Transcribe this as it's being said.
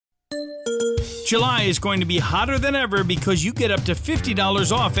July is going to be hotter than ever because you get up to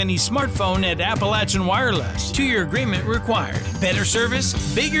 $50 off any smartphone at Appalachian Wireless. 2-year agreement required. Better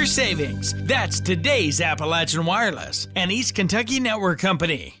service, bigger savings. That's today's Appalachian Wireless, an East Kentucky network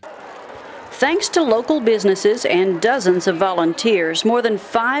company. Thanks to local businesses and dozens of volunteers, more than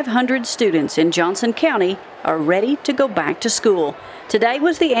 500 students in Johnson County are ready to go back to school. Today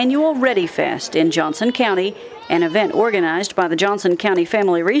was the annual ReadyFest in Johnson County, an event organized by the Johnson County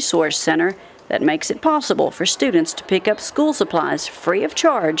Family Resource Center that makes it possible for students to pick up school supplies free of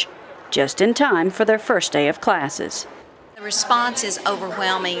charge just in time for their first day of classes. The response is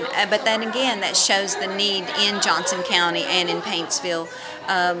overwhelming, but then again, that shows the need in Johnson County and in Paintsville.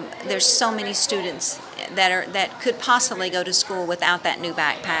 There's so many students that could possibly go to school without that new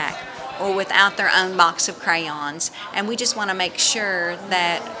backpack or without their own box of crayons, and we just want to make sure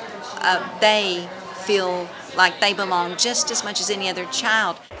that they feel like they belong just as much as any other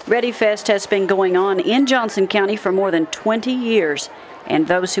child. ReadyFest has been going on in Johnson County for more than 20 years. And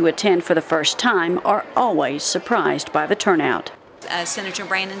those who attend for the first time are always surprised by the turnout. Senator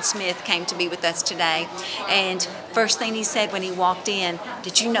Brandon Smith came to be with us today, and first thing he said when he walked in,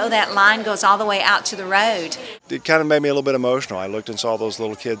 did you know that line goes all the way out to the road? It kind of made me a little bit emotional. I looked and saw those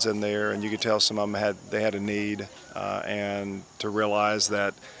little kids in there, and you could tell some of them had a need, and to realize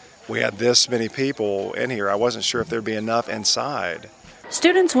that we had this many people in here, I wasn't sure if there'd be enough inside.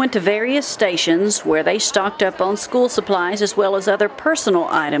 Students went to various stations where they stocked up on school supplies as well as other personal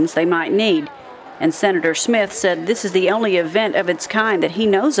items they might need. And Senator Smith said this is the only event of its kind that he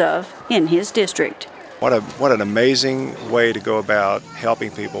knows of in his district. What an amazing way to go about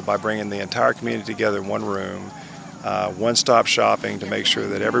helping people by bringing the entire community together in one room, one-stop shopping to make sure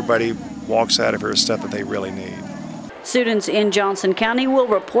that everybody walks out of here with stuff that they really need. Students in Johnson County will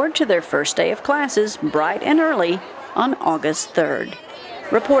report to their first day of classes bright and early on August 3rd.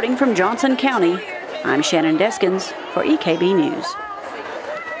 Reporting from Johnson County, I'm Shannon Deskins for EKB News.